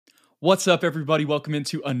What's up, everybody? Welcome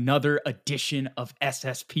into another edition of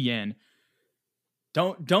SSPN.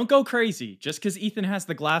 Don't go crazy just because Ethan has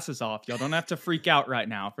the glasses off. Y'all don't have to freak out right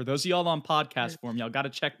now. For those of y'all on podcast form, y'all got to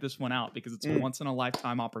check this one out because it's a once in a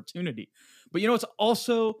lifetime opportunity. But it's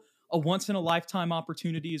also a once in a lifetime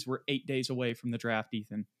opportunity. As we're 8 days away from the draft,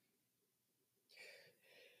 Ethan.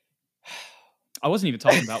 I wasn't even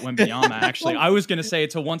talking about Wembanyama, actually. I was going to say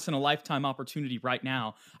it's a once-in-a-lifetime opportunity right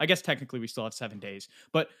now. I guess technically we still have 7 days.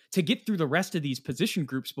 But to get through the rest of these position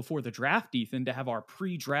groups before the draft, Ethan, to have our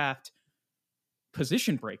pre-draft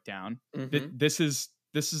position breakdown, this is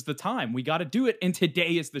the time. We got to do it, and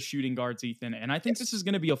today is the shooting guards, Ethan. And I think this is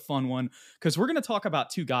going to be a fun one because we're going to talk about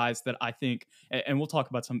two guys that I think, and we'll talk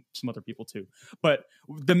about some other people too, but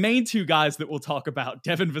the main two guys that we'll talk about,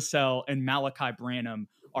 Devin Vassell and Malachi Branham,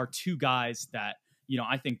 are two guys that,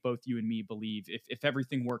 I think both you and me believe if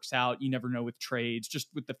everything works out, you never know with trades, just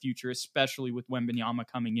with the future, especially with Wembanyama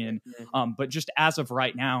coming in. But just as of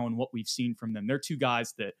right now and what we've seen from them, they're two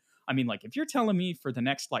guys that, if you're telling me for the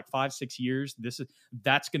next 5-6 years,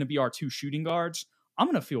 that's going to be our two shooting guards, I'm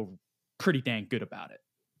going to feel pretty dang good about it.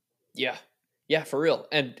 Yeah, for real.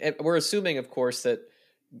 And we're assuming, of course, that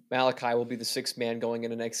Malachi will be the sixth man going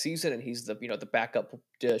into next season, and he's the backup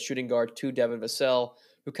shooting guard to Devin Vassell,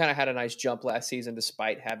 who kind of had a nice jump last season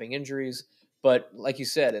despite having injuries. But like you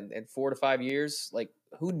said, in 4 to 5 years,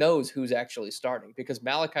 who knows who's actually starting? Because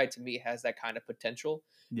Malachi, to me, has that kind of potential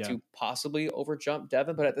to possibly overjump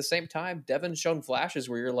Devin. But at the same time, Devin's shown flashes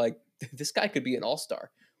where you're like, this guy could be an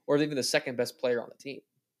all-star or even the second best player on the team.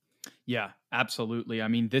 Yeah, absolutely.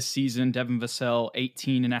 This season, Devin Vassell,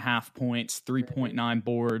 18.5 points, 3.9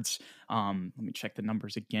 boards. Let me check the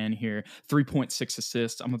numbers again here. 3.6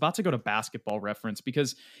 assists. I'm about to go to Basketball Reference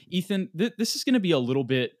because, Ethan, this is going to be a little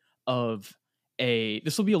bit of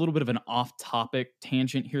an off-topic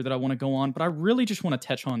tangent here that I want to go on, but I really just want to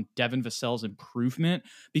touch on Devin Vassell's improvement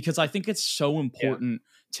because I think it's so important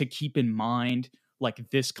to keep in mind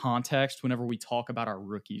this context whenever we talk about our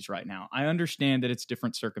rookies right now. I understand that it's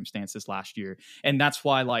different circumstances last year. And that's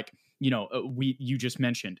why, you just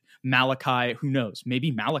mentioned Malachi, who knows,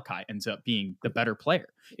 maybe Malachi ends up being the better player.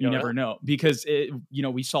 You never know because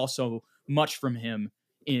we saw so much from him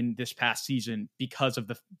in this past season because of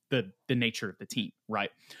the nature of the team.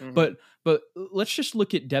 Right. But let's just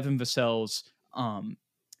look at Devin Vassell's,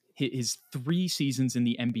 his 3 seasons in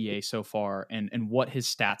the NBA so far and what his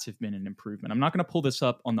stats have been in improvement. I'm not going to pull this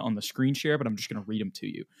up on the screen share, but I'm just going to read them to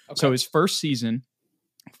you. Okay. So his first season,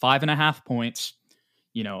 5.5 points,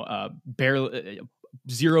 barely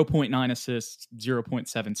 0.9 assists,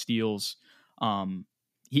 0.7 steals.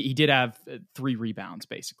 He did have 3 rebounds,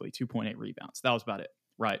 basically 2.8 rebounds. That was about it.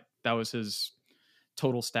 Right. That was his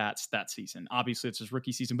total stats that season. Obviously it's his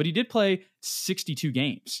rookie season, but he did play 62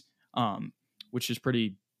 games, which is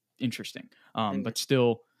pretty interesting. But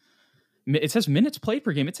still, it says minutes played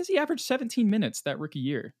per game. It says he averaged 17 minutes that rookie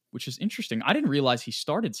year, which is interesting. I didn't realize he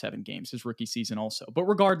started 7 games his rookie season also. But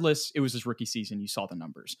regardless, it was his rookie season. You saw the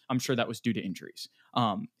numbers. I'm sure that was due to injuries.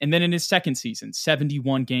 And then in his second season,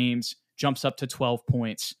 71 games, jumps up to 12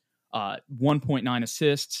 points, 1.9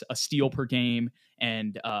 assists, a steal per game,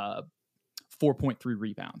 and 4.3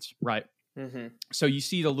 rebounds, right? So you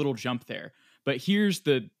see the little jump there. But here's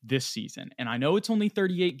this season, and I know it's only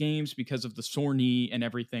 38 games because of the sore knee and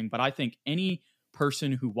everything, but I think any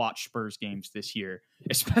person who watched Spurs games this year,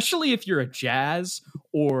 especially if you're a Jazz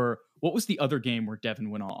or what was the other game where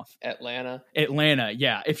Devin went off? Atlanta,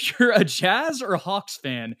 yeah. If you're a Jazz or a Hawks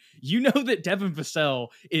fan, you know that Devin Vassell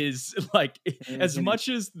is as much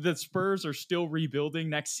as the Spurs are still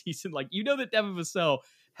rebuilding next season, you know that Devin Vassell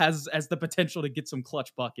has the potential to get some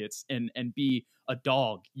clutch buckets and be a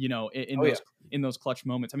dog, in those clutch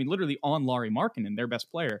moments. Literally on Lauri Markkanen, their best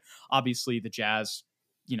player. Obviously, the Jazz,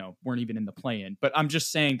 weren't even in the play-in. But I'm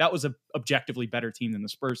just saying that was a objectively better team than the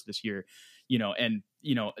Spurs this year,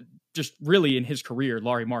 just really in his career,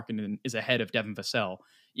 Lauri Markkanen is ahead of Devin Vassell.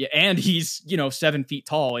 Yeah, and he's 7 feet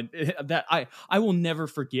tall, and that I will never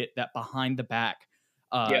forget that behind the back.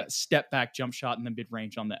 Step back jump shot in the mid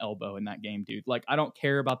range on the elbow in that game, dude. I don't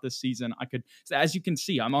care about this season. As you can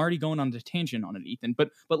see, I'm already going on a tangent on it, Ethan.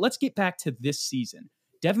 But let's get back to this season.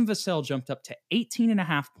 Devin Vassell jumped up to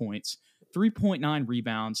 18.5 points, 3.9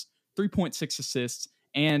 rebounds, 3.6 assists,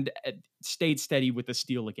 and stayed steady with a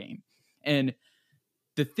steal a game. And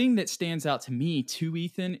the thing that stands out to me too,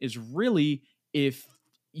 Ethan, is really if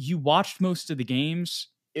you watched most of the games,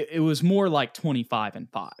 it was more like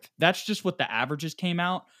 25-5. That's just what the averages came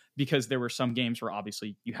out because there were some games where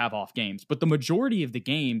obviously you have off games, but the majority of the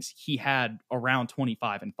games he had around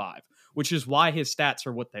 25-5, which is why his stats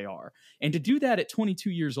are what they are. And to do that at 22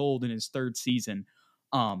 years old in his third season,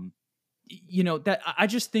 that I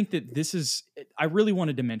just think that I really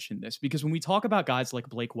wanted to mention this because when we talk about guys like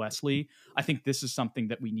Blake Wesley, I think this is something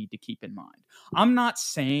that we need to keep in mind. I'm not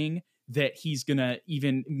saying that he's going to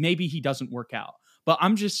maybe he doesn't work out, but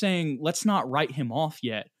I'm just saying, let's not write him off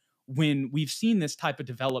yet when we've seen this type of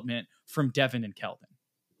development from Devin and Keldon.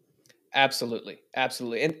 Absolutely.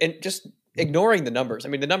 And just ignoring the numbers. I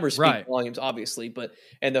mean, the numbers speak volumes, obviously, but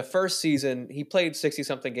in the first season, he played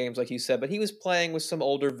 60-something games, like you said, but he was playing with some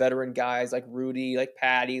older veteran guys like Rudy, like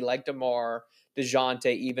Patty, like DeMar,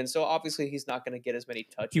 DeJounte even. So obviously he's not going to get as many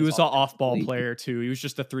touches. He was an off-ball player too. He was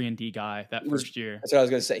just a 3-and-D guy first year. That's what I was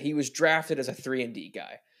going to say. He was drafted as a 3-and-D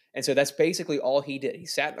guy. And so that's basically all he did. He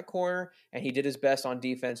sat in the corner and he did his best on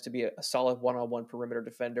defense to be a solid one-on-one perimeter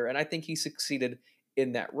defender. And I think he succeeded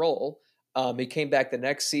in that role. He came back the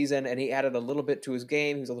next season and he added a little bit to his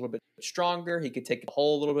game. He was a little bit stronger. He could take the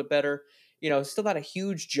hole a little bit better. Still not a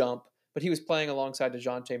huge jump, but he was playing alongside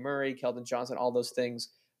DeJounte Murray, Keldon Johnson, all those things.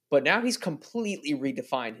 But now he's completely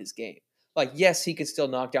redefined his game. Like, yes, he can still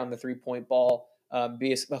knock down the three-point ball,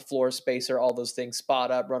 be a floor spacer, all those things,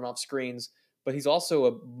 spot up, run off screens. But he's also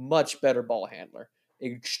a much better ball handler.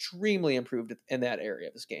 Extremely improved in that area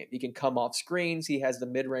of his game. He can come off screens. He has the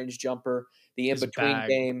mid-range jumper, the in-between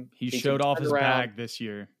game. He showed off his bag this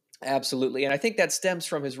year. Absolutely. And I think that stems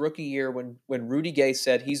from his rookie year when Rudy Gay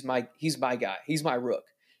said, he's my guy. He's my rook.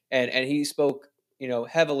 And he spoke,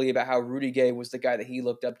 heavily about how Rudy Gay was the guy that he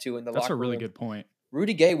looked up to in the locker room. That's a really good point.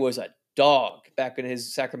 Rudy Gay was a dog back in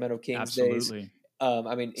his Sacramento Kings days.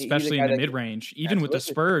 Especially in the mid-range. Even with the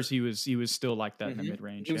Spurs, he was still like that in the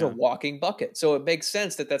mid-range. He was a walking bucket. So it makes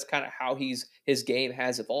sense that that's kind of how his game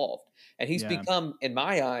has evolved. And he's become, in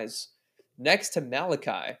my eyes, next to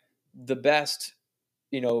Malachi, the best,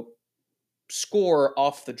 scorer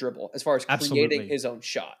off the dribble as far as creating his own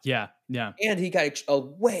shot. Yeah. And he got a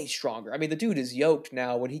way stronger. I mean, the dude is yoked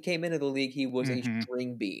now. When he came into the league, he was a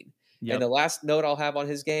string bean. Yep. And the last note I'll have on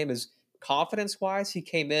his game is confidence-wise, he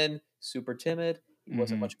came in super timid. He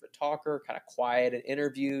wasn't much of a talker, kind of quiet in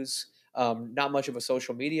interviews, not much of a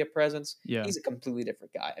social media presence. Yeah. He's a completely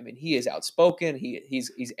different guy. I mean, he is outspoken.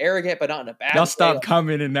 He's arrogant, but not in a bad way. Y'all stop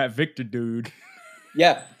coming in that Victor dude.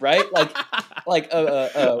 Yeah, right? What's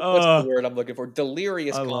the word I'm looking for?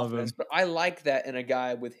 Delirious confidence. But I like that in a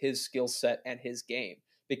guy with his skill set and his game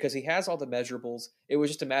because he has all the measurables. It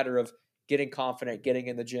was just a matter of getting confident, getting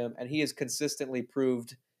in the gym, and he has consistently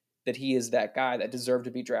proved that he is that guy that deserved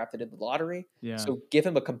to be drafted in the lottery. Yeah. So give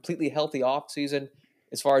him a completely healthy offseason.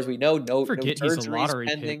 As far as we know, no surgeries he's a lottery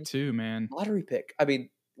pick too, man. Lottery pick. I mean,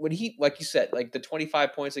 when he, like you said, like the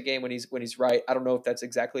 25 points a game when he's right. I don't know if that's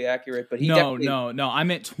exactly accurate, but no. I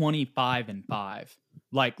meant 25 and 5.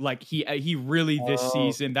 Like he really this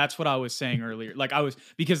season. That's what I was saying earlier.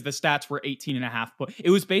 Because the stats were 18.5. It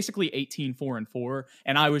was basically 18, 4 and 4.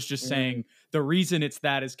 And I was just saying the reason it's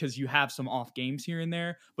that is because you have some off games here and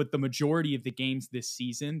there. But the majority of the games this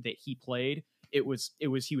season that he played, he was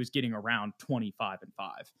getting around 25 and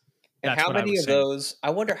 5. And how many of those? I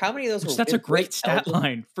wonder how many of those were. That's a great stat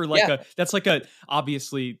line for that's like a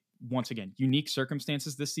obviously once again unique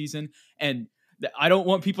circumstances this season. And I don't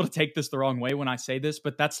want people to take this the wrong way when I say this,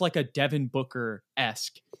 but that's like a Devin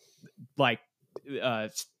Booker-esque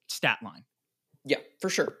stat line. Yeah, for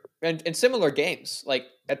sure. And similar games, like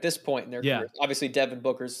at this point in their career. Obviously, Devin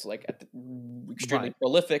Booker's extremely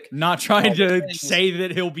prolific. Not trying to say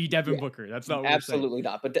that he'll be Devin Booker. That's not what absolutely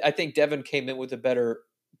not. But I think Devin came in with a better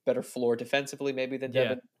floor defensively maybe than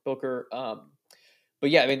Devin Booker. But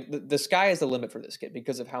yeah, I mean, the sky is the limit for this kid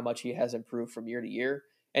because of how much he has improved from year to year.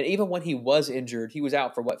 And even when he was injured, he was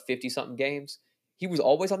out for 50-something games. He was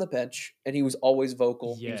always on the bench, and he was always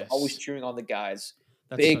vocal. Yes. He was always cheering on the guys.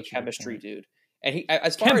 That's big chemistry, dude. And he,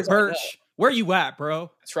 as far Ken as Birch, I know, where you at,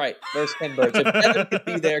 bro? That's right. There's Ken Birch. If Devin could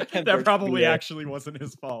be there, Ken Birch that probably actually wasn't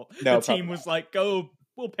his fault. No, the team was like, "Go,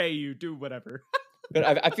 we'll pay you, do whatever."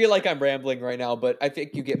 But I feel like I'm rambling right now, but I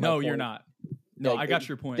think you get my point. No, you're not. No, I got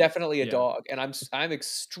your point. Definitely a dog, and I'm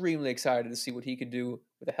extremely excited to see what he can do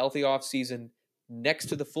with a healthy offseason next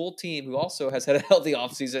to the full team, who also has had a healthy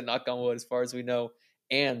offseason, knock on wood, as far as we know,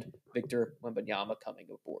 and Victor Wembanyama coming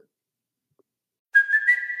aboard.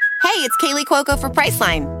 Hey, it's Kaylee Cuoco for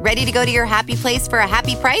Priceline. Ready to go to your happy place for a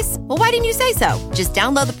happy price? Well, why didn't you say so? Just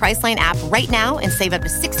download the Priceline app right now and save up to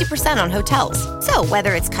 60% on hotels. So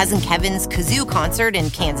whether it's Cousin Kevin's Kazoo Concert in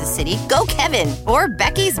Kansas City, go Kevin, or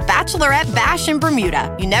Becky's Bachelorette Bash in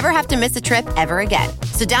Bermuda, you never have to miss a trip ever again.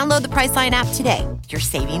 So download the Priceline app today. Your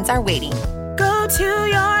savings are waiting. Go to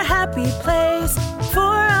your happy place for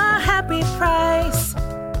a happy price.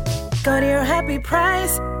 Go to your happy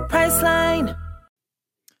price, Priceline.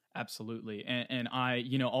 Absolutely. And I,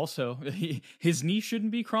 also his knee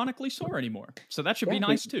shouldn't be chronically sore anymore. So that should be Yeah,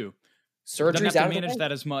 nice too. Doesn't surgery's have to out of the manage way.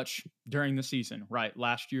 that as much during the season, right?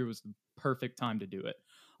 Last year was the perfect time to do it.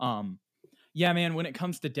 Yeah, man, when it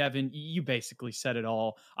comes to Devin, you basically said it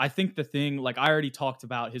all. I think the thing, like I already talked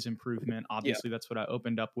about his improvement. Yeah. Obviously, that's what I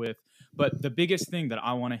opened up with. But the biggest thing that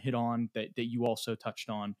I want to hit on that you also touched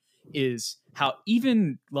on is how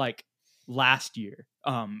even like last year,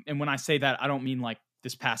 and when I say that, I don't mean like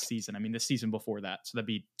this past season. I mean the season before that. So that'd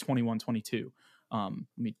be 21-22. Let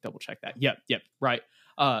me double check that. Yep, right.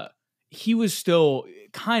 He was still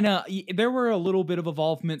kind of, there were a little bit of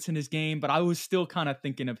evolvements in his game, but I was still kind of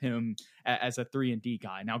thinking of him as a 3-and-D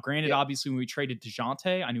guy. Now, granted, obviously when we traded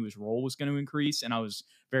DeJounte, I knew his role was going to increase, and I was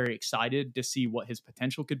very excited to see what his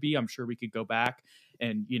potential could be. I'm sure we could go back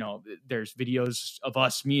and, there's videos of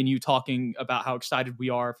us, me and you, talking about how excited we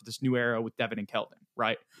are for this new era with Devin and Keldon,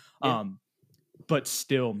 right? Yeah. But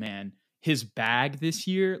still, man, his bag this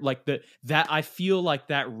year, like that I feel like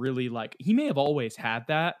that really, like, he may have always had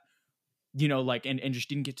that, and just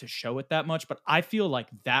didn't get to show it that much. But I feel like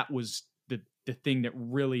that was the thing that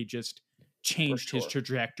really just changed his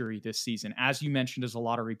trajectory this season. As you mentioned, as a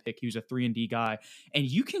lottery pick, he was a 3-and-D guy. And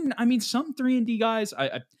some 3-and-D guys,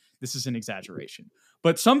 this is an exaggeration,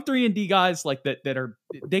 but some 3-and-D guys like that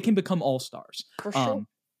they can become all-stars. For sure.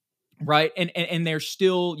 Right. And they're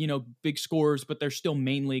still, big scorers, but they're still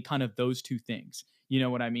mainly kind of those two things. You know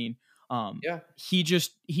what I mean?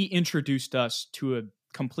 He introduced us to a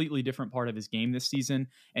completely different part of his game this season.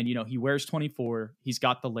 And, he wears 24. He's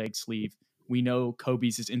got the leg sleeve. We know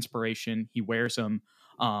Kobe's his inspiration. He wears them.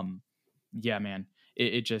 Yeah, man,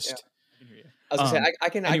 it just, I was gonna say, I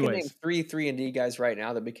can name 3-and-D guys right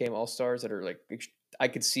now that became all-stars that are like, I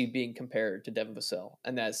could see being compared to Devin Vassell.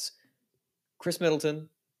 And that's Chris Middleton,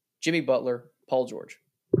 Jimmy Butler, Paul George.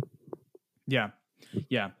 Yeah.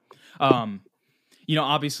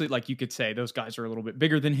 Obviously, like you could say those guys are a little bit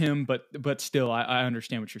bigger than him, but still, I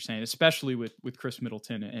understand what you're saying, especially with Chris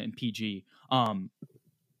Middleton and PG.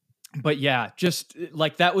 But yeah, just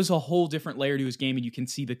like that was a whole different layer to his game, and you can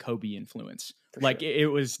see the Kobe influence.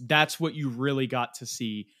 That's what you really got to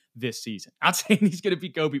see this season. Not saying he's going to be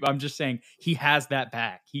Kobe, but I'm just saying he has that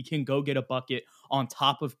back. He can go get a bucket on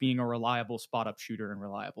top of being a reliable spot up shooter and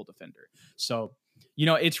reliable defender. So,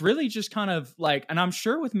 it's really just kind of like, and I'm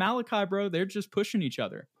sure with Malachi, bro, they're just pushing each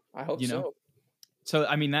other. I hope so. So,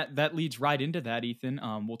 I mean, that leads right into that, Ethan.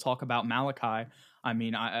 We'll talk about Malachi. I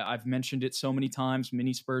mean, I've mentioned it so many times.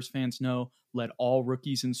 Many Spurs fans know, led all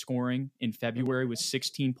rookies in scoring in February with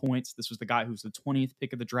 16 points. This was the guy who was the 20th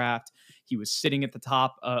pick of the draft. He was sitting at the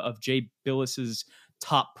top of Jay Billis's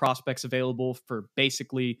top prospects available for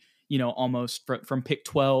basically, almost from pick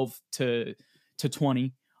 12 to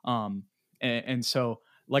 20. And so,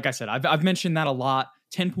 like I said, I've mentioned that a lot.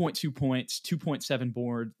 10.2 points, 2.7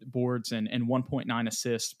 boards, and 1.9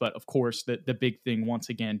 assists. But of course, the big thing once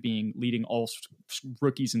again being leading all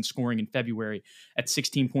rookies in scoring in February at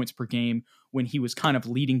 16 points per game, when he was kind of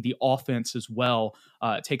leading the offense as well,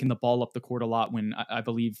 taking the ball up the court a lot. When I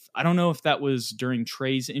believe, I don't know if that was during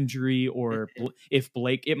Trey's injury or if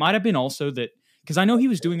Blake, it might have been also that, because I know he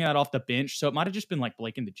was doing that off the bench, so it might have just been like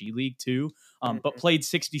Blake in the G League too, but played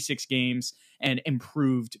 66 games and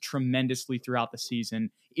improved tremendously throughout the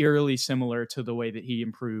season, eerily similar to the way that he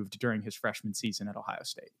improved during his freshman season at Ohio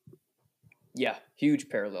State. Yeah, huge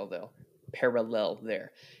parallel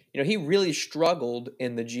there. He really struggled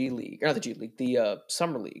in the G League, or not the G League, the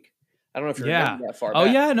Summer League. I don't know if you remember that far back. Oh,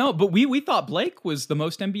 yeah, no, but we thought Blake was the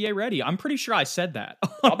most NBA ready. I'm pretty sure I said that.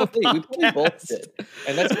 Probably. We probably both did.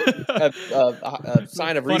 And that's a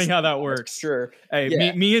sign of funny how that works. Sure.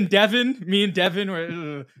 Hey, me and Devin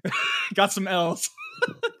were, got some L's.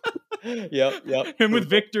 Yep. Him with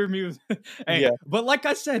Victor, me with... But like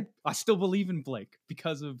I said, I still believe in Blake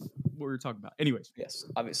because of what we were talking about. Anyways. Yes,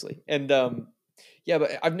 obviously. And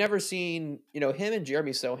but I've never seen, him and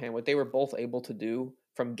Jeremy Sohan, what they were both able to do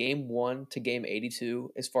from game 1 to game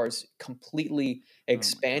 82, as far as completely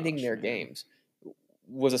expanding their games,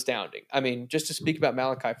 was astounding. I mean, just to speak about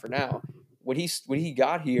Malachi for now, when he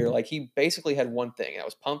got here, like, he basically had one thing. That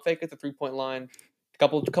was pump fake at the 3-point line,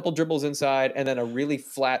 couple dribbles inside, and then a really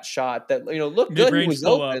flat shot that looked good. He was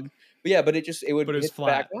open, but it would hit the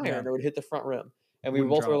back iron, or it would hit the front rim. And we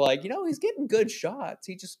both were like, he's getting good shots.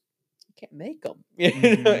 He just can't make them,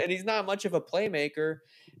 and he's not much of a playmaker,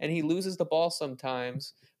 and he loses the ball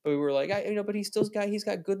sometimes. But we were like, but he's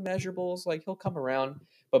got good measurables. Like, he'll come around.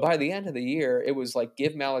 But by the end of the year, it was like,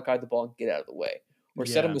 give Malachi the ball and get out of the way, or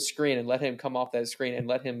set him a screen and let him come off that screen and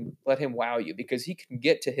let him wow you, because he can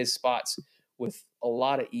get to his spots with a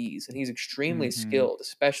lot of ease, and he's extremely skilled,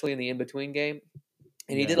 especially in the in-between game.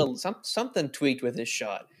 And he did something tweaked with his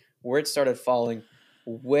shot where it started falling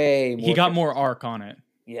way more. He got more arc on it.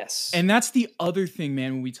 Yes. And that's the other thing,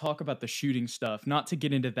 man, when we talk about the shooting stuff, not to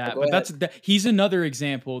get into that, Go but ahead. he's another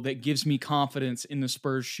example that gives me confidence in the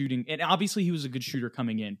Spurs shooting. And obviously he was a good shooter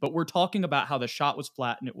coming in, but we're talking about how the shot was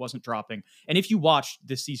flat and it wasn't dropping. And if you watched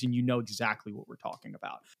this season, you know exactly what we're talking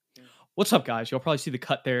about. What's up, guys? You'll probably see the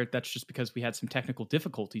cut there. That's just because we had some technical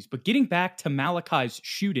difficulties. But getting back to Malachi's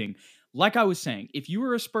shooting, like I was saying, if you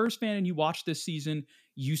were a Spurs fan and you watched this season,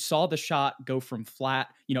 you saw the shot go from flat.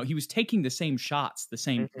 You know, he was taking the same shots,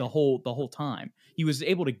 the whole time. He was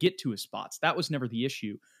able to get to his spots. That was never the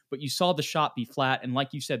issue. But you saw the shot be flat, and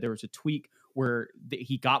like you said, there was a tweak where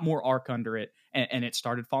he got more arc under it, and it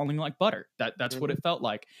started falling like butter. That's what it felt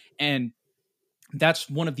like, and that's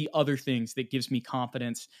one of the other things that gives me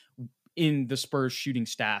confidence in the Spurs shooting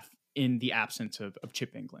staff in the absence of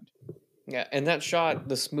Chip England. Yeah, and that shot,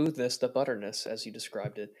 the smoothness, the butterness, as you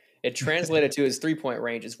described it, it translated to his 3-point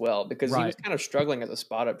range as well, because he was kind of struggling as a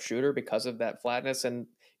spot-up shooter because of that flatness. And,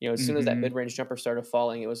 you know, as soon as that mid-range jumper started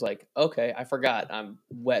falling, it was like, okay, I forgot I'm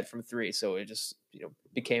wet from three. So it just, you know,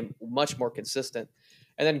 became much more consistent.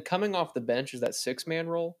 And then coming off the bench as that 6-man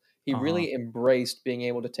role, he really embraced being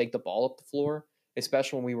able to take the ball up the floor,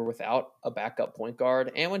 especially when we were without a backup point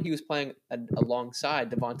guard and when he was playing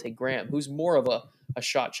alongside Devontae Graham, who's more of a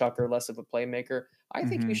shot chucker, less of a playmaker. I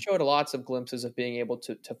think he showed lots of glimpses of being able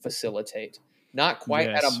to facilitate. Not quite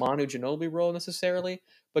at a Manu Ginobili role necessarily,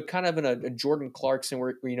 but kind of in a Jordan Clarkson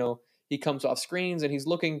where, you know, he comes off screens and he's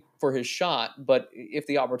looking for his shot, but if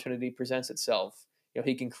the opportunity presents itself, you know,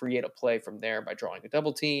 he can create a play from there by drawing a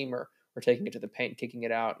double team or taking it to the paint, kicking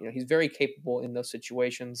it out. You know, he's very capable in those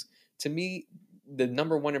situations. To me, the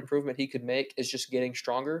number one improvement he could make is just getting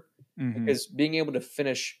stronger, because being able to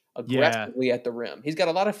finish aggressively at the rim. He's got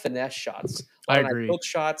a lot of finesse shots. I agree. Hook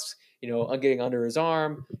shots, you know, getting under his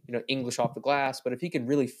arm, you know, English off the glass. But if he can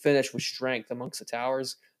really finish with strength amongst the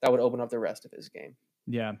towers, that would open up the rest of his game.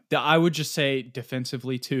 Yeah, I would just say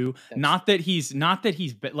defensively too. Not that he's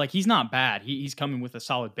like, he's not bad. He's coming with a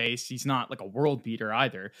solid base. He's not like a world beater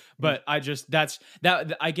either. But I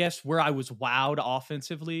guess where I was wowed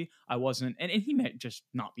offensively, I wasn't, and he may just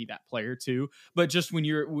not be that player too. But just when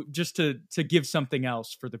you're just to give something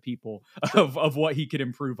else for the people of what he could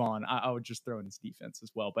improve on, I would just throw in his defense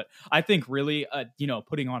as well. But I think really, you know,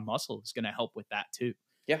 putting on muscle is going to help with that too.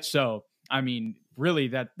 Yeah. So, I mean, really,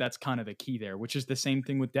 that's kind of the key there, which is the same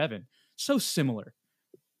thing with Devin. So similar.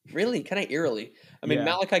 Really, kind of eerily. I mean,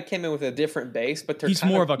 Malachi came in with a different base, but he's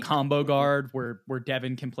more of a combo guard where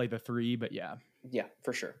Devin can play the three, but yeah. Yeah,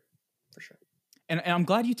 for sure. And I'm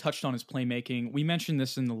glad you touched on his playmaking. We mentioned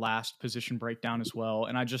this in the last position breakdown as well,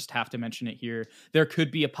 and I just have to mention it here. There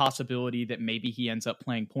could be a possibility that maybe he ends up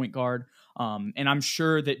playing point guard. And I'm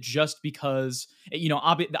sure that just because, you know,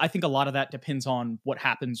 I think a lot of that depends on what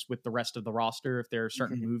happens with the rest of the roster. If there are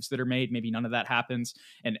certain moves that are made, maybe none of that happens.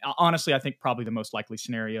 And honestly, I think probably the most likely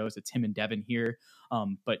scenario is it's him and Devin here.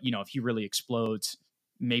 But, you know, if he really explodes,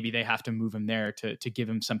 maybe they have to move him there to give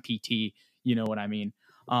him some PT. You know what I mean?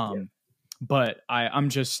 But I'm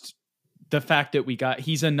just, the fact that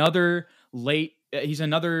he's another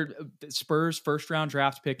Spurs first round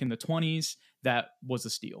draft pick in the 20s. That was a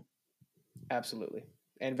steal. Absolutely.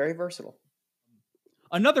 And very versatile.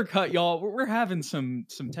 Another cut, y'all. We're having some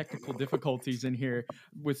technical difficulties in here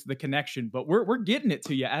with the connection, but we're getting it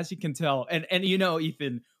to you, as you can tell. And you know,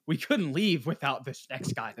 Ethan, we couldn't leave without this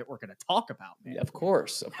next guy that we're going to talk about, man. Of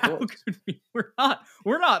course. How could we?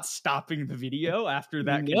 We're not stopping the video after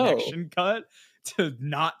that connection cut to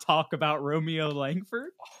not talk about Romeo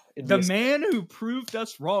Langford, the man who proved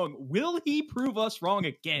us wrong. Will he prove us wrong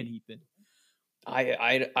again, Ethan?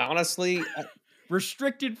 I honestly.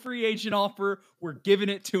 Restricted free agent offer. We're giving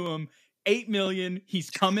it to him. $8 million. He's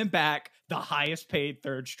coming back. The highest paid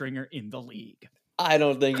third stringer in the league. I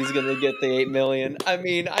don't think he's going to get the $8 million. I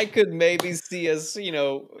mean, I could maybe see us, you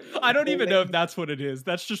know. I don't even know if that's what it is.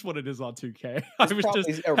 That's just what it is on 2K.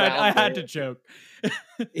 I had to joke.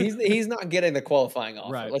 he's not getting the qualifying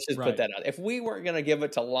offer. Right, Let's just put that out. If we weren't going to give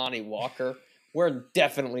it to Lonnie Walker, we're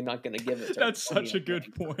definitely not going to give it to That's such a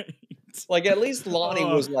good point. Like, at least Lonnie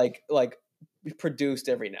was like produced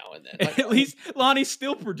every now and then. Like, at least Lonnie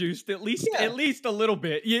still produced at least a little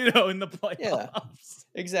bit, you know, in the playoffs. Yeah,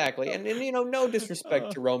 exactly. And you know, no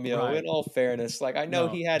disrespect to Romeo. In all fairness, like, I know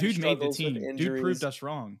he had struggles with injuries. Dude proved us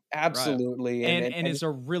wrong. Absolutely, right. and is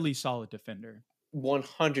a really solid defender.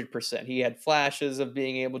 100%. He had flashes of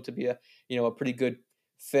being able to be a pretty good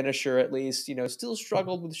finisher, at least. You know, still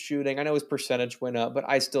struggled with shooting. I know his percentage went up, but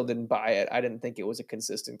I still didn't buy it. I didn't think it was a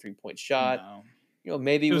consistent 3-point shot. No. You know,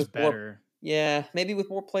 maybe it was with better. Yeah, maybe with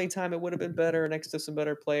more play time, it would have been better next to some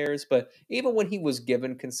better players. But even when he was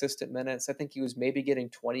given consistent minutes, I think he was maybe getting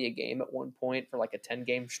 20 a game at one point for like a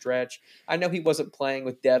 10-game stretch. I know he wasn't playing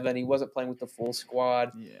with Devin, he wasn't playing with the full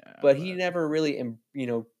squad, Yeah, but he never really,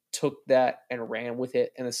 took that and ran with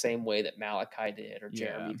it in the same way that Malachi did or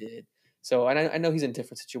Jeremy did. So I know he's in a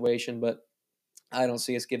different situation, but I don't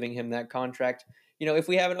see us giving him that contract. If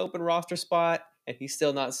we have an open roster spot and he's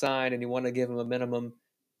still not signed and you want to give him a minimum,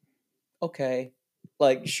 okay,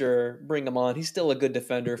 like sure, bring him on. He's still a good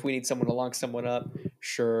defender. If we need someone to lock someone up,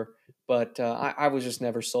 sure. But I was just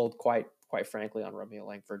never sold quite frankly on Romeo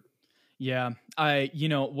Langford. Yeah,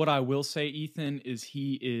 what I will say, Ethan, is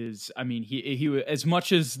he as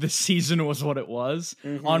much as the season was what it was,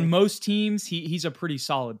 on most teams, he's a pretty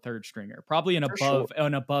solid third stringer, probably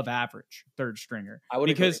an above average third stringer. I would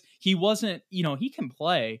because agree. he wasn't, he can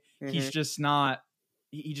play. Mm-hmm. He's just not.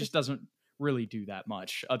 He just doesn't really do that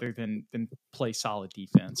much other than play solid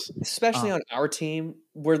defense, especially on our team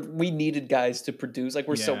where we needed guys to produce. Like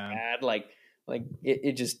we're so bad,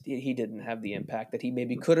 he didn't have the impact that he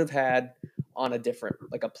maybe could have had on a different,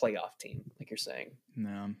 like a playoff team, like you're saying.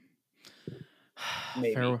 No.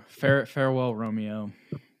 Maybe. Farewell, Romeo.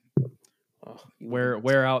 Oh,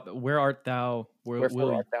 where art thou? Where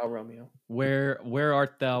art thou, Romeo? Where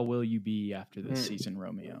art thou? Will you be after this season,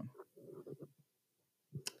 Romeo?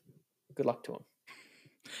 Good luck to him.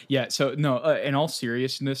 Yeah. So no. In all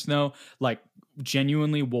seriousness, though, like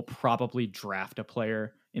genuinely, we'll probably draft a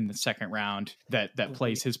player in the second round that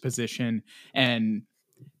plays his position, and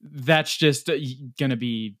that's just gonna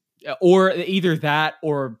be or either that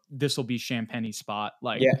or this will be Champagne's spot.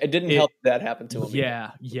 Like, yeah, it didn't help that happen to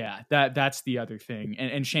him. Yeah. That's the other thing,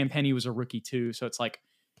 and Champagne was a rookie too, so it's like,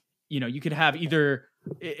 you could have either.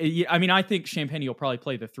 I mean, I think Champagne will probably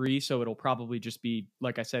play the 3, so it'll probably just be,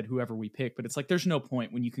 like I said, whoever we pick. But it's like there's no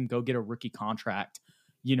point when you can go get a rookie contract,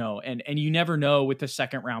 and you never know with the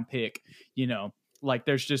second round pick, like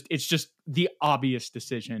it's just the obvious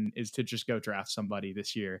decision is to just go draft somebody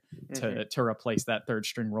this year to replace that third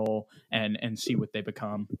string role and see what they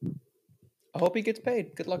become. I hope he gets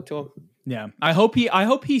paid. Good luck to him. Yeah, I hope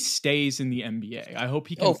he stays in the NBA. I hope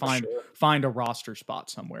he can find a roster spot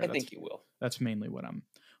somewhere. I think he will. That's mainly what I'm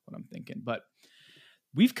thinking. But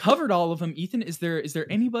we've covered all of them. Ethan, is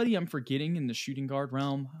there anybody I'm forgetting in the shooting guard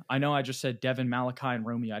realm? I know I just said Devin, Malachi, and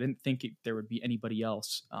Romeo. I didn't think there would be anybody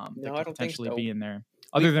else that could potentially be in there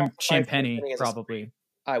other than Champagne. Probably,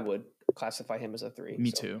 I would classify him as a 3.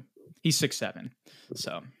 Me too. He's 6'7".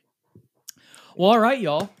 So. Well, all right,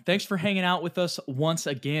 y'all. Thanks for hanging out with us once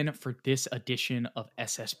again for this edition of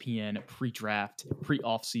SSPN pre-draft,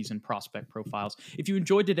 pre-offseason prospect profiles. If you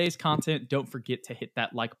enjoyed today's content, don't forget to hit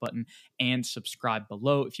that like button and subscribe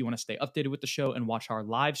below. If you want to stay updated with the show and watch our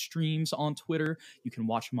live streams on Twitter, you can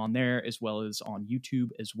watch them on there as well as on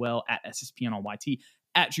YouTube as well at SSPN on YT,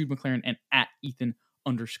 at Jude McLaren, and at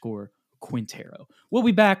Ethan_Quintero. We'll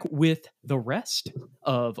be back with the rest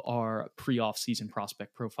of our pre-offseason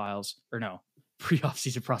prospect profiles,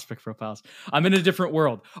 pre-off-season prospect profiles. I'm in a different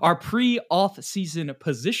world. Our pre-off-season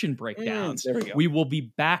position breakdowns. There we go. We will be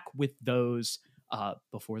back with those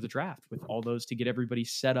before the draft, with all those to get everybody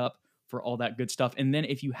set up for all that good stuff. And then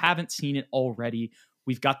if you haven't seen it already,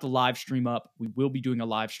 we've got the live stream up. We will be doing a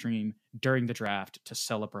live stream during the draft to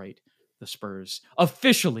celebrate the Spurs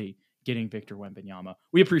officially getting Victor Wembanyama.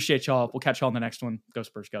 We appreciate y'all. We'll catch y'all on the next one. Go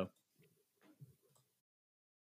Spurs, go.